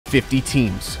50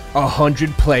 teams, 100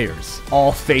 players,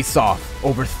 all face off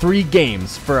over 3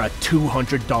 games for a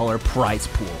 $200 prize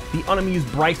pool. The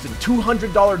Unamused Bryson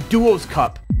 $200 Duos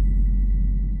Cup.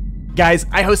 Guys,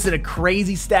 I hosted a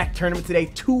crazy stack tournament today,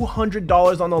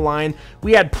 $200 on the line.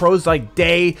 We had pros like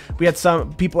Day, we had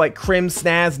some people like Crim,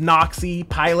 Snaz, Noxy,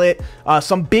 Pilot,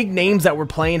 some big names that were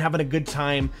playing, having a good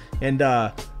time, and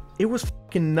it was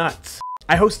fucking nuts.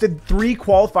 I hosted 3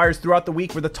 qualifiers throughout the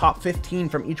week where the top 15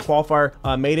 from each qualifier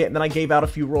made it, and then I gave out a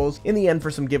few rolls in the end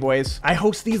for some giveaways. I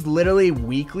host these literally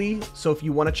weekly, so if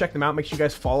you want to check them out, make sure you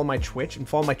guys follow my Twitch and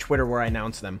follow my Twitter where I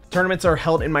announce them. Tournaments are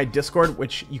held in my Discord,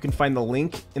 which you can find the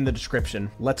link in the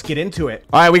description. Let's get into it.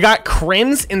 All right, we got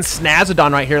Crims and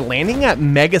Snazodon right here landing at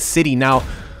Mega City. Now,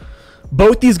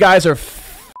 both these guys are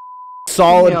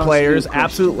solid players,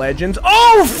 absolute legends.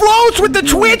 Oh, Floats with the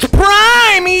Twitch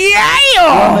Prime,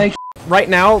 yeah! Right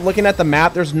now, looking at the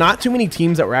map, there's not too many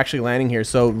teams that were actually landing here.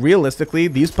 So realistically,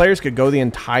 these players could go the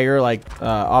entire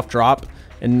off drop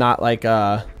and not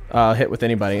hit with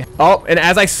anybody. Oh, and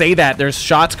as I say that, there's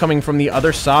shots coming from the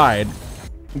other side.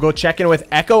 Go check in with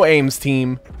Echo Aim's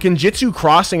team. Kenjutsu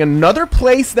Crossing, another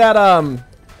place that I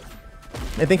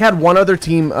think had one other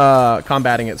team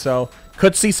combating it. So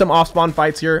could see some off spawn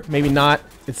fights here, maybe not.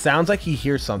 It sounds like he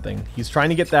hears something. He's trying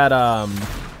to get that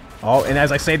oh, and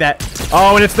as I say that,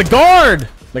 oh, and it's the guard!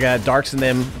 Look at that, Darks and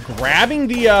them grabbing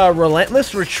the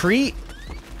relentless retreat.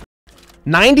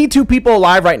 92 people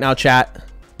alive right now, chat.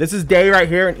 This is Day right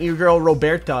here and E-Girl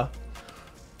Roberta.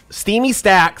 Steamy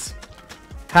stacks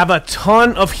have a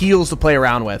ton of heals to play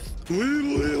around with.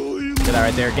 Look at that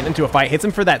right there, getting into a fight. Hits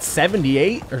him for that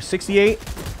 78 or 68.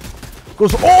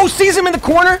 Goes, oh, sees him in the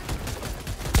corner.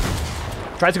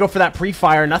 Tries to go for that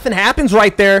pre-fire. Nothing happens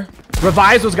right there.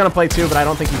 Revives was gonna play too, but I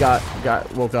don't think he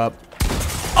got woke up.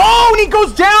 Oh, and he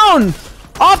goes down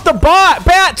off the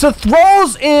bat to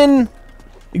throws in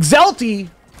Xelty.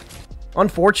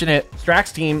 Unfortunate.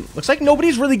 Strax team. Looks like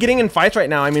nobody's really getting in fights right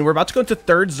now. I mean, we're about to go into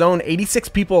 3rd zone. 86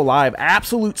 people alive.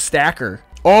 Absolute stacker.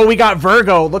 Oh, we got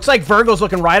Virgo. Looks like Virgo's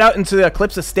looking right out into the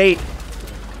Eclipse Estate.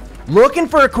 Looking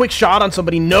for a quick shot on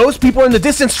somebody. Knows people in the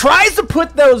distance. Tries to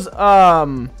put those,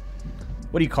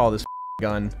 what do you call this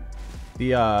gun?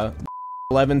 The,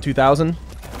 11-2000.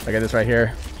 Look at this right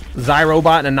here.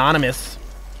 Zyrobot and Anonymous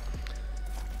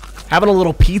having a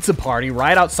little pizza party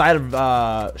right outside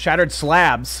of Shattered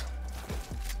Slabs.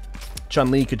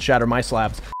 Chun-Li could shatter my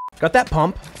slabs. Got that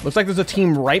pump. Looks like there's a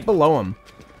team right below him.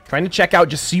 Trying to check out,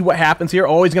 just see what happens here.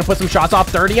 Oh, he's gonna put some shots off.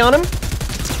 30 on him.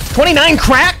 29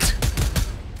 cracked.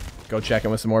 Go check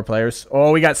in with some more players.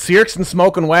 Oh, we got Sirks and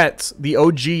Smoking Wets, the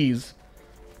OGs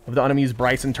of the Unamused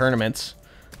Bryson tournaments.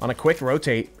 On a quick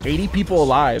rotate, 80 people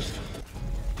alive.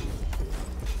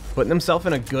 Putting himself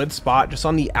in a good spot just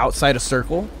on the outside of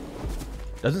circle.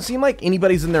 Doesn't seem like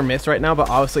anybody's in their midst right now, but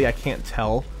obviously I can't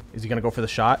tell. Is he gonna go for the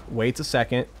shot? Waits a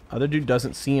second. Other dude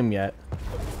doesn't see him yet.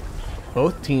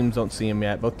 Both teams don't see him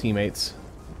yet, both teammates.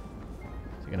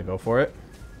 Is he gonna go for it?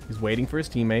 He's waiting for his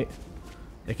teammate.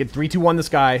 They could 3-2-1 this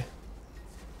guy.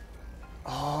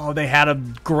 Oh, they had a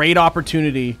great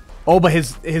opportunity. Oh, but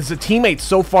his teammate's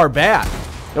so far back.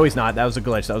 No, he's not. That was a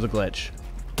glitch. That was a glitch.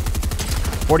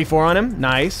 44 on him.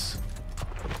 Nice.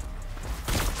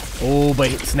 Oh, but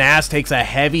Snaz takes a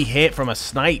heavy hit from a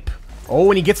snipe. Oh,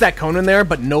 and he gets that cone in there,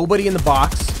 but nobody in the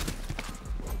box.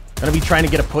 Gonna be trying to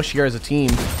get a push here as a team.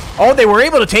 Oh, they were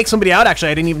able to take somebody out,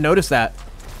 actually. I didn't even notice that.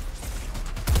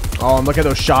 Oh, and look at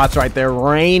those shots right there.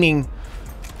 Raining.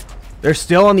 They're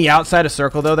still on the outside of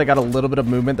circle, though. They got a little bit of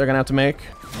movement they're gonna have to make.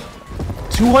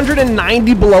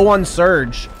 290 below on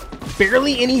Surge.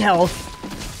 Barely any health.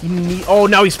 Oh,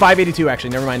 no, he's 582,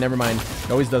 actually. Never mind, never mind.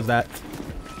 He always does that.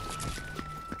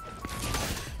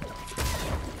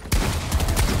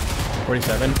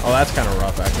 $47. Oh, that's kind of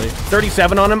rough, actually.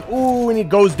 37 on him. Ooh, and he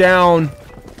goes down.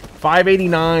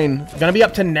 589. Gonna be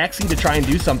up to Nexy to try and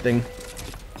do something.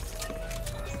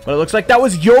 But it looks like that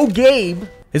was Yo Gabe.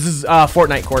 This is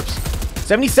Fortnite Corpse.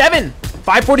 77.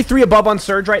 543 above on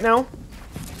Surge right now.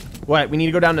 What? We need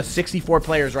to go down to 64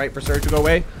 players, right, for Surge to go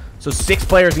away? So 6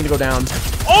 players need to go down.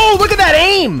 Oh, look at that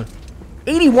aim!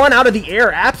 81 out of the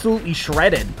air. Absolutely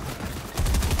shredded.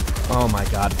 Oh, my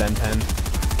God, Ben 10.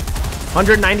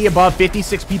 190 above.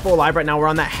 56 people alive right now. We're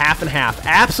on that half and half.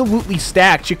 Absolutely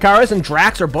stacked. Chikaras and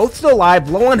Drax are both still alive.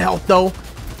 Low on health, though.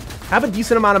 Have a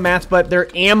decent amount of mats, but their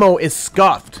ammo is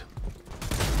scuffed.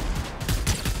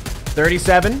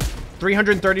 37.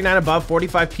 339 above.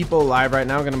 45 people alive right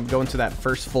now. We're going to go into that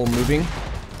first full moving.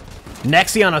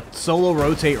 Nexy on a solo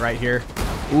rotate right here.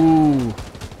 Ooh.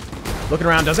 Looking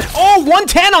around, does it? Oh,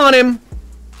 110 on him!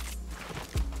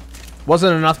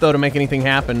 Wasn't enough, though, to make anything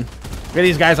happen. Look at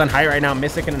these guys on height right now.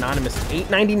 Mystic and Anonymous.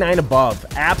 899 above.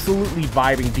 Absolutely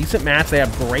vibing. Decent match. They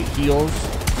have great heals.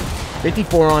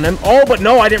 54 on him. Oh, but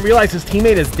no, I didn't realize his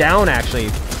teammate is down, actually.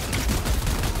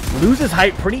 Loses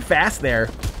height pretty fast there.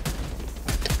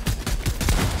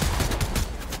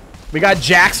 We got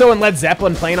Jaxo and Led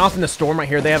Zeppelin playing off in the storm right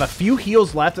here. They have a few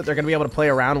heals left that they're going to be able to play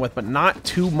around with, but not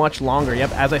too much longer.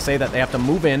 Yep, as I say that, they have to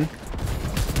move in.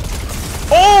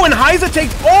 Oh, and Heiza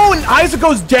takes... Oh, and Heiza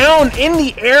goes down in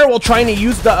the air while trying to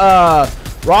use the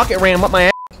rocket ram up my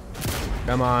ass.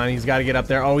 Come on, he's got to get up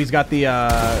there. Oh, he's got the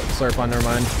slurp on. Never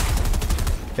mind.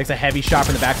 Takes a heavy shot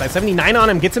from the backside. 79 on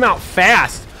him. Gets him out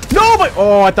fast. No, but...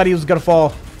 Oh, I thought he was going to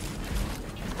fall.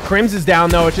 Crims is down,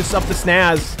 though. It's just up to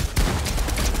Snaz.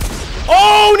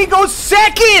 Oh, and he goes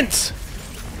second!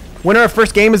 Winner of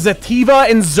first game is Zativa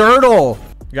and Zertle.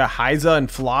 We got Heiza and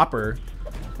Flopper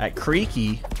at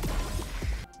Creaky.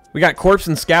 We got Corpse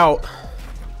and Scout.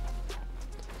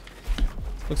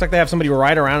 Looks like they have somebody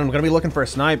right around. I'm going to be looking for a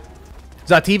snipe.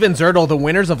 Zativa and Zertle, the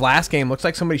winners of last game. Looks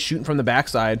like somebody's shooting from the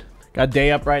backside. Got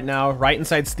Day up right now, right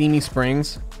inside Steamy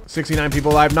Springs. 69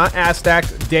 people alive, not as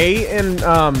stacked. Day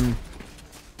and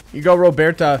Hugo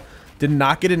Roberta did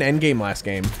not get an end game last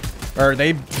game. Or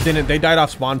they didn't. They died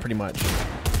off spawn pretty much.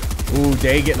 Ooh,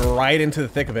 Day getting right into the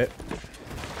thick of it.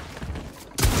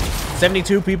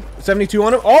 72 people, 72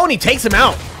 on him. Oh, and he takes him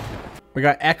out. We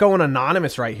got Echo and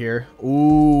Anonymous right here.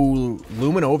 Ooh,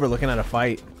 Lumen over looking at a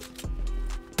fight.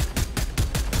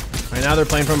 Right now they're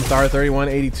playing from Thar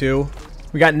 3182.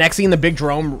 We got Nexi and the Big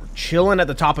Drone chilling at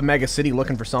the top of Mega City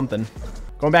looking for something.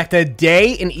 Going back to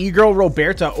Day and E-Girl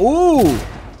Roberta. Ooh.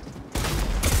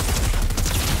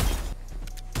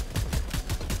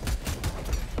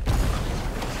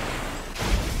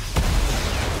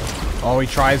 Oh, he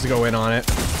tries to go in on it.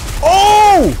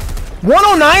 Oh!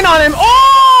 109 on him.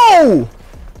 Oh!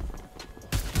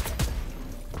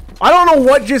 I don't know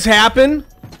what just happened.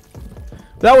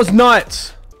 That was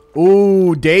nuts.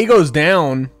 Ooh, Day goes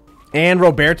down. And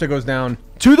Roberta goes down.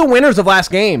 To the winners of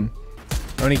last game.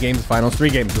 How many games finals?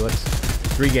 3 games, Felix.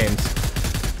 3 games.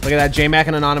 Look at that. J-Mac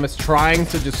and Anonymous trying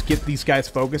to just get these guys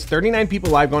focused. 39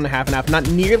 people live going to half and half. Not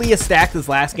nearly as stacked as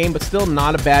last game, but still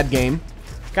not a bad game.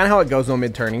 Kind of how it goes though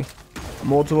mid-tourney.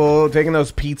 Multiple, taking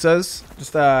those pizzas.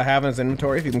 Just having his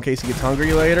inventory in case he gets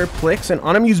hungry later. Plix and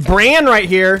Unamused Brand right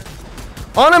here.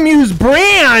 Unamused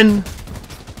Brand!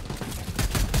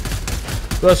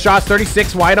 Those shots,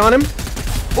 36 wide on him.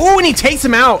 Ooh, and he takes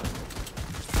him out.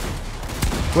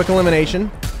 Quick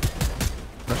elimination.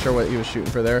 Not sure what he was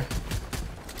shooting for there.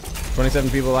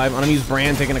 27 people alive. Unamused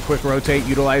Brand taking a quick rotate,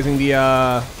 utilizing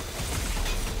the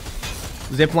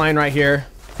zip line right here.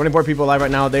 24 people alive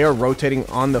right now. They are rotating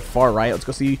on the far right. Let's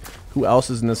go see who else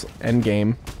is in this end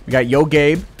game. We got Yo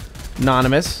Gabe,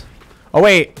 Anonymous. Oh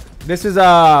wait, this is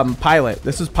Pilot.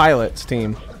 This is Pilot's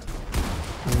team.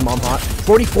 This is Mom Hot.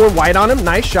 44 wide on him.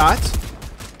 Nice shots.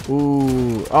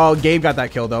 Ooh. Oh, Gabe got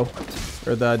that kill though,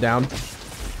 or the down.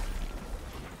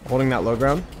 Holding that low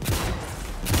ground.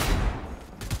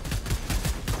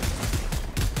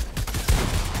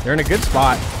 They're in a good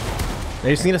spot.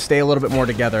 They just need to stay a little bit more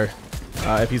together.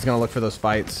 If he's going to look for those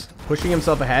fights. Pushing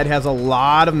himself ahead. Has a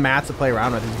lot of mats to play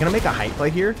around with. Is he going to make a height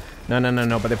play here? No.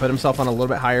 But they put himself on a little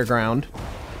bit higher ground.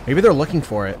 Maybe they're looking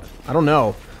for it. I don't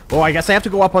know. Well, I guess I have to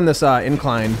go up on this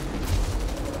incline.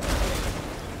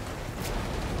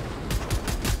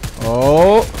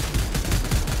 Oh.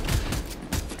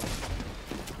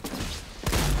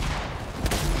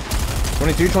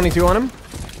 $22 on him.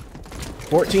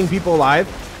 14 people alive.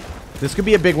 This could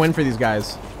be a big win for these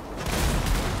guys.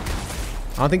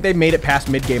 I don't think they made it past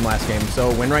mid-game last game,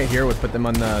 so a win right here would put them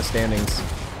on the standings.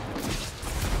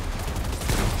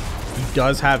 He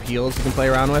does have heals he can play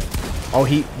around with. Oh,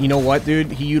 you know what,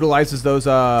 dude? He utilizes those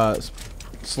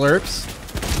slurps.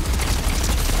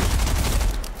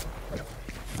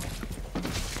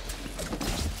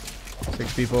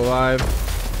 Six people alive.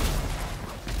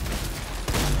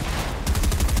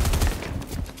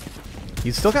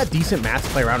 He's still got decent mats to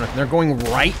play around with, and they're going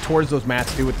right towards those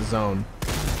mats too with the zone.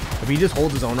 If he just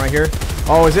holds his own right here.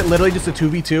 Oh, is it literally just a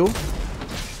 2v2?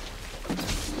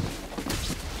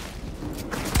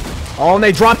 Oh, and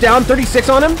they drop down. 36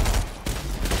 on him.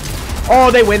 Oh,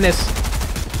 they win this.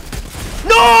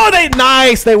 No,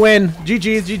 nice. They win.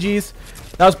 GG's.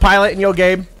 That was Pilot and Yo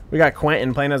Gabe. We got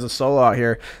Quentin playing as a solo out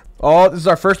here. Oh, this is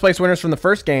our first place winners from the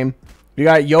first game. We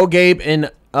got Yo Gabe and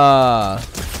I'm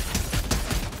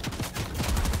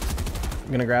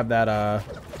gonna grab that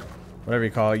whatever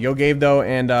you call it. Yo Gabe though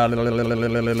and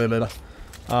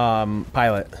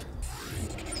Pilot.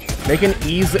 They can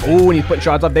easily, oh, when he's putting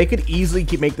shots up, they could easily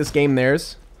make this game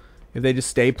theirs. If they just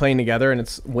stay playing together and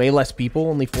it's way less people,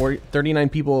 only 39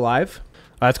 people alive.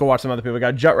 Let's go watch some other people. We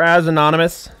got Jutraz,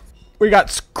 Anonymous. We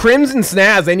got Crims and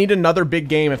Snaz. They need another big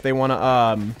game if they want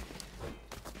to,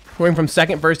 going from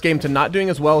first game to not doing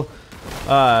as well,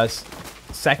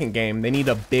 second game. They need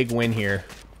a big win here.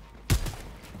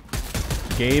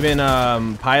 Gabe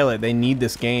and Pilot, they need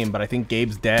this game, but I think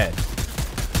Gabe's dead.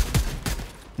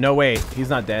 No, wait, he's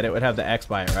not dead. It would have the X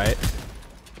by it, right?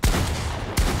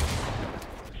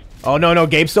 Oh, no, no,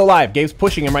 Gabe's still alive. Gabe's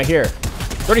pushing him right here.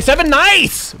 37,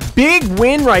 nice! Big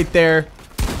win right there.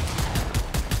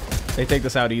 They take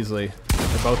this out easily.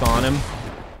 They're both on him.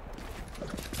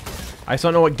 I just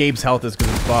don't know what Gabe's health is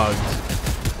because it's bugged.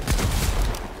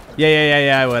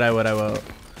 Yeah, I would.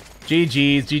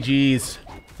 GG's.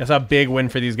 That's a big win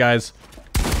for these guys.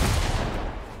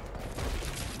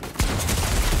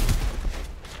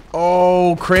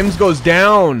 Oh, Crims goes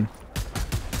down.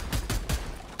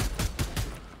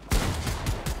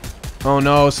 Oh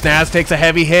no, Snaz takes a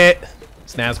heavy hit.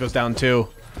 Snaz goes down too.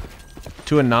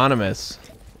 To Anonymous.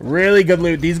 Really good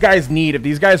loot. These guys need, if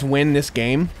these guys win this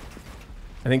game,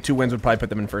 I think 2 wins would probably put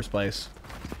them in first place.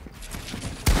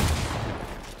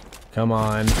 Come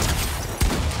on.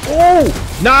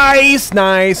 Oh, nice.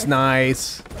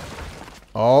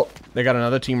 Oh, they got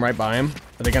another team right by him.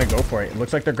 Are they gonna go for it? It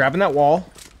looks like they're grabbing that wall.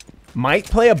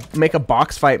 Might make a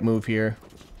box fight move here.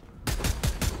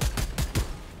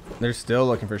 They're still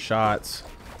looking for shots.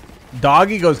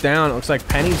 Doggy goes down. It looks like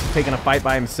Penny's taking a fight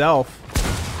by himself.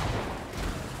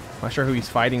 Not sure who he's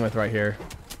fighting with right here.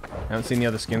 I haven't seen the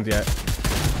other skins yet.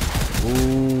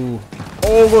 Ooh.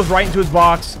 Oh, goes right into his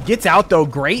box. Gets out though.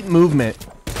 Great movement.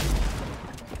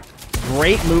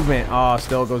 Great movement. Oh,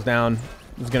 still goes down.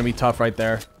 It's going to be tough right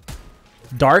there.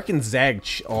 Dark and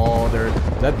xengg. Oh,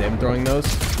 is that them throwing those?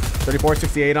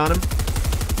 34-68 on him.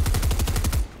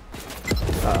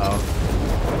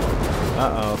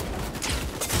 Uh-oh.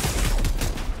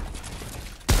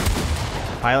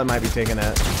 Pilot might be taking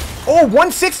that. Oh,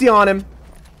 160 on him.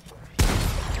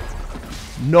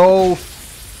 No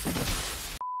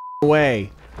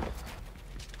way.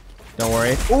 Don't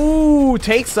worry. Ooh,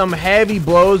 take some heavy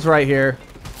blows right here.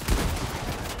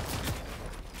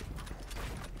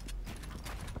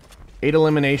 8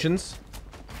 eliminations.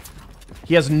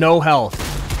 He has no health.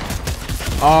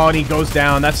 Oh, and he goes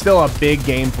down. That's still a big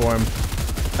game for him.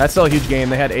 That's still a huge game.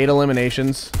 They had 8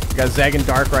 eliminations. We got Zeg and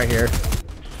Dark right here.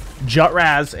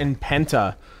 Jutraz and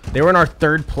Penta. They were in our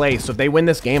 3rd place. So if they win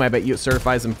this game, I bet you it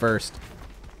certifies them first.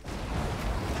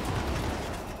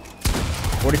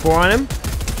 44 on him.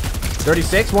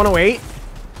 36, 108.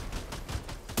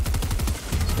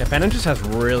 Yeah, Penta just has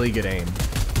really good aim.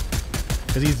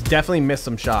 Because he's definitely missed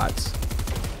some shots.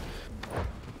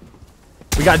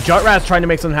 We got Jutraz trying to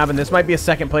make something happen. This might be a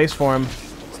 2nd place for him.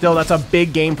 Still, that's a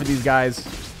big game for these guys.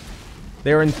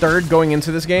 They were in 3rd going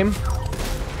into this game.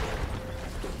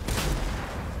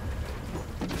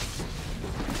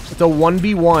 It's a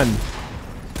 1v1.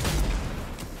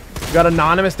 We got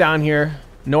Anonymous down here.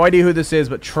 No idea who this is,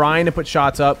 but trying to put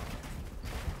shots up.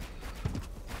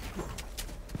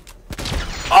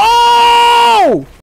 Oh!